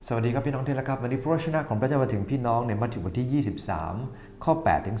สวัสดีครับพี่น้องที่รักครับวันนี้พระวจนะของพระเจ้ามาถึงพี่น้องในมัทธิวบทที่23ข้อ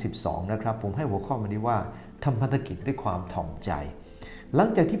8ถึง12นะครับผมให้หัวข้อวันนี้ว่าทำพันธกิจด้วยความถ่อมใจหลัง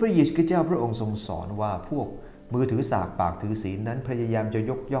จากที่พระเยซูคริสต์เจ้าพระองค์ทรงสอนว่าพวกมือถือสากปากถือศีลนั้นพยายามจะ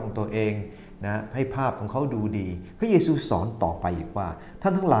ยกย่องตัวเองนะให้ภาพของเขาดูดีพระเยซูสอนต่อไปอีกว่าท่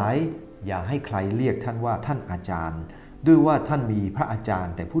านทั้งหลายอย่าให้ใครเรียกท่านว่าท่านอาจารย์ด้วยว่าท่านมีพระอาจาร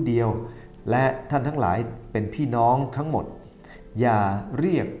ย์แต่ผู้เดียวและท่านทั้งหลายเป็นพี่น้องทั้งหมดอย่าเ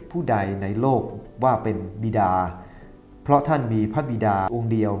รียกผู้ใดในโลกว่าเป็นบิดาเพราะท่านมีพระบิดาอง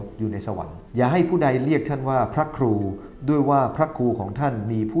ค์เดียวอยู่ในสวรรค์อย่าให้ผู้ใดเรียกท่านว่าพระครูด้วยว่าพระครูของท่าน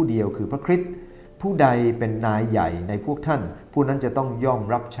มีผู้เดียวคือพระคริสต์ผู้ใดเป็นนายใหญ่ในพวกท่านผู้นั้นจะต้องย่อม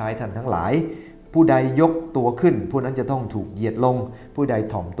รับใช้ท่านทั้งหลายผู้ใดยกตัวขึ้นผู้นั้นจะต้องถูกเหยียดลงผู้ใด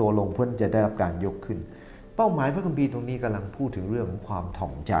ถ่อมตัวลงผู้นั้นจะได้รับการยกขึ้นเป้าหมายพระคัมภีร์ตรงนี้กำลังพูดถึงเรื่องของความถ่อ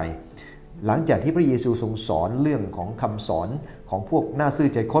มใจหลังจากที่พระเยซูทรงสอนเรื่องของคำสอนของพวกหน้าซื่อ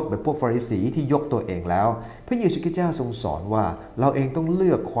ใจคดแบบพวกฟาริสีที่ยกตัวเองแล้วพระเยซูคริสต์เจ้าทรงสอนว่าเราเองต้องเลื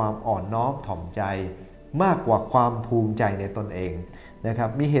อกความอ่อนน้อมถ่อมใจมากกว่าความภูมิใจในตนเองนะครับ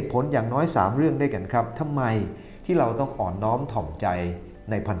มีเหตุผลอย่างน้อย3เรื่องด้วยกันครับทำไมที่เราต้องอ่อนน้อมถ่อมใจ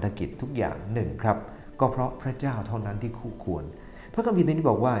ในพันธกิจทุกอย่าง1ครับก็เพราะพระเจ้าเท่านั้นที่คู่ควรพระคัมภีร์นี้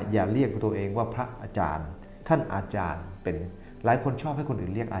บอกว่าอย่าเรียกตัวเองว่าพระอาจารย์ท่านอาจารย์เป็นหลายคนชอบให้คนอื่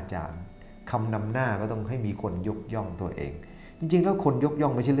นเรียกอาจารย์คำนำหน้าก็ต้องให้มีคนยกย่องตัวเองจริงๆแล้วคนยกย่อ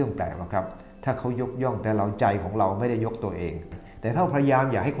งไม่ใช่เรื่องแปลกหรอกครับถ้าเขายกย่องแต่เราใจของเราไม่ได้ยกตัวเองแต่ถ้าพยายาม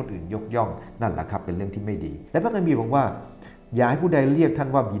อยากให้คนอื่นยกย่องนั่นแหละครับเป็นเรื่องที่ไม่ดีและพระคัมภีร์บอกว่าอย่าให้ผู้ใดเรียกท่าน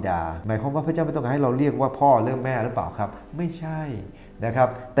ว่าบิดาหมายความว่าพระเจ้าไม่ต้องการให้เราเรียกว่าพ่อเรื่องแม่หรือเปล่าครับไม่ใช่นะครับ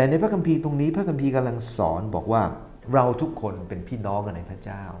แต่ในพระคัมภีร์ตรงนี้พระคัมภีร์กำลังสอนบอกว่าเราทุกคนเป็นพี่น้องกันในพระเ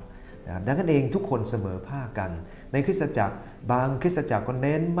จ้าดังนั้นเองทุกคนเสมอภาคกันในคริสตจักรบางคริสตจักรก็เ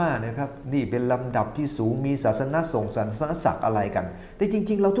น้นมากนะครับนี่เป็นลำดับที่สูงมีศาสนส่งศาสนศักดิ์อะไรกันแต่จ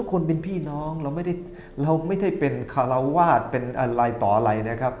ริงๆเราทุกคนเป็นพี่น้องเราไม่ได้เป็นคารวาสเป็นอะไรต่ออะไร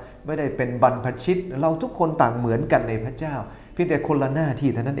นะครับไม่ได้เป็นบรรพชิตเราทุกคนต่างเหมือนกันในพระเจ้าเพียงแต่คนละหน้าที่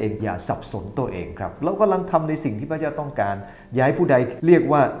เท่านั้นเองอย่าสับสนตัวเองครับเรากำลังทำในสิ่งที่พระเจ้าต้องการอย่าให้ผู้ใดเรียก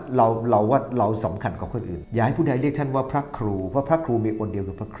ว่าเราสำคัญกว่าคนอื่นอย่าให้ผู้ใดเรียกท่านว่าพระครูเพราะพระครูมีองค์เดียว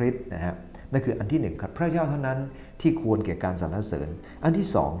คือพระคริสต์นะฮะนั่นคืออันที่1ครับพระเจ้าเท่านั้นที่ควรแก่การสรรเสริญอันที่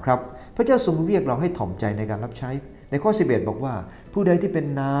2ครับพระเจ้าทรงเรียกเราให้ถ่อมใจในการรับใช้ในข้อ11บอกว่าผู้ใดที่เป็น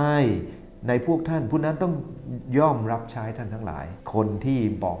นายในพวกท่านผู้นั้นต้องย่อมรับใช้ท่านทั้งหลายคนที่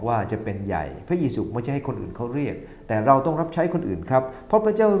บอกว่าจะเป็นใหญ่พระเยซูไม่ใช่ให้คนอื่นเขาเรียกแต่เราต้องรับใช้คนอื่นครับเพราะพ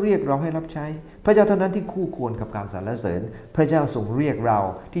ระเจ้าเรียกเราให้รับใช้พระเจ้าเท่านั้นที่คู่ควรกับการสรรเสริญพระเจ้าทรงเรียกเรา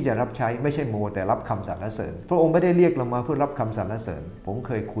ที่จะรับใช้ไม่ใช่โมแต่รับคำสรรเสริญพระองค์ไม่ได้เรียกเรามาเพื่อรับคำสรรเสริญผมเ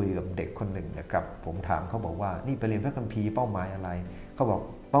คยคุยกับเด็กคนหนึ่งนะครับผมถามเขาบอกว่านี่ไปเรียนพระคัมภีร์เป้าหมายอะไรเขาบอก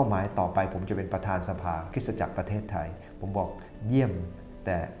เป้าหมายต่อไปผมจะเป็นประธานสภาคริสตจักรประเทศไทยผมบอกเยี่ยมแ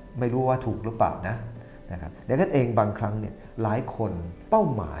ต่ไม่รู้ว่าถูกหรือเปล่านะครับดังนั้นเองบางครั้งเนี่ยหลายคนเป้า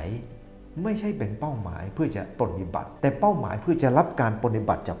หมายไม่ใช่เป็นเป้าหมายเพื่อจะปฏิบัติแต่เป้าหมายเพื่อจะรับการปฏิ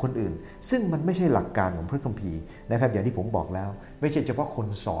บัติจากคนอื่นซึ่งมันไม่ใช่หลักการของพระคัมภีร์นะครับอย่างที่ผมบอกแล้วไม่ใช่เฉพาะคน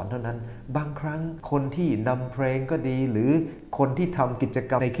สอนเท่านั้นบางครั้งคนที่นำเพลงก็ดีหรือคนที่ทำกิจ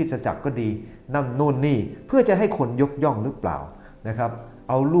กรรมในคริสตจักรก็ดีนำโน่นนี่เพื่อจะให้คนยกย่องหรือเปล่านะครับ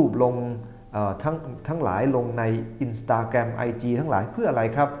เอารูปลงทั้งหลายลงใน Instagram IG ทั้งหลายเพื่ออะไร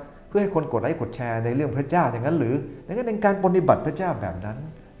ครับเพื่อให้คนกดไลค์กดแชร์ในเรื่องพระเจ้าอย่างนั้นหรือดังนั้นในการปฏิบัติพระเจ้าแบบนั้น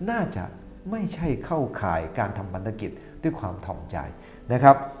น่าจะไม่ใช่เข้าข่ายการทำพันธกิจด้วยความถ่อมใจนะค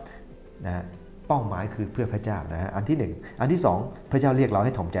รับนะเป้าหมายคือเพื่อพระเจ้านะฮะอันที่1อันที่2พระเจ้าเรียกเราใ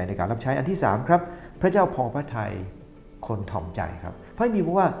ห้ถ่อมใจในการรับใช้อันที่3ครับพระเจ้าพอพระทัยคนถ่อมใจครับพระคัมภีร์บ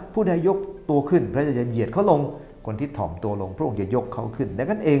อกว่าผู้ใดยกตัวขึ้นพระเจ้าจะเหยียดเขาลงคนที่ถ่อมตัวลงพระองค์จะยกเขาขึ้นดัง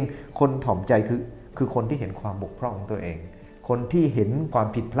นั้นเองคนถ่อมใจคือคนที่เห็นความบกพร่องของตัวเองคนที่เห็นความ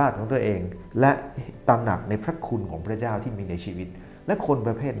ผิดพลาดของตัวเองและตระหนักในพระคุณของพระเจ้าที่มีในชีวิตและคนป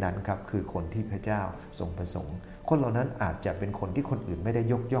ระเภทนั้นครับคือคนที่พระเจ้าทรงประสงค์คนเหล่านั้นอาจจะเป็นคนที่คนอื่นไม่ได้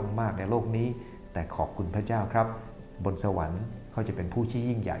ยกย่องมากในโลกนี้แต่ขอบคุณพระเจ้าครับบนสวรรค์เขาจะเป็นผู้ที่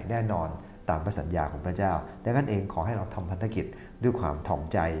ยิ่งใหญ่แน่นอนตามพระสัญญาของพระเจ้าดังนั้นเองขอให้เราทำพันธกิจด้วยความถ่อม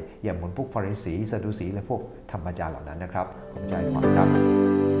ใจอย่าเหมือนพวกฟาริสีซาดูสีและพวกธรรมจารย์เหล่านั้นนะครับขอบใจความครับ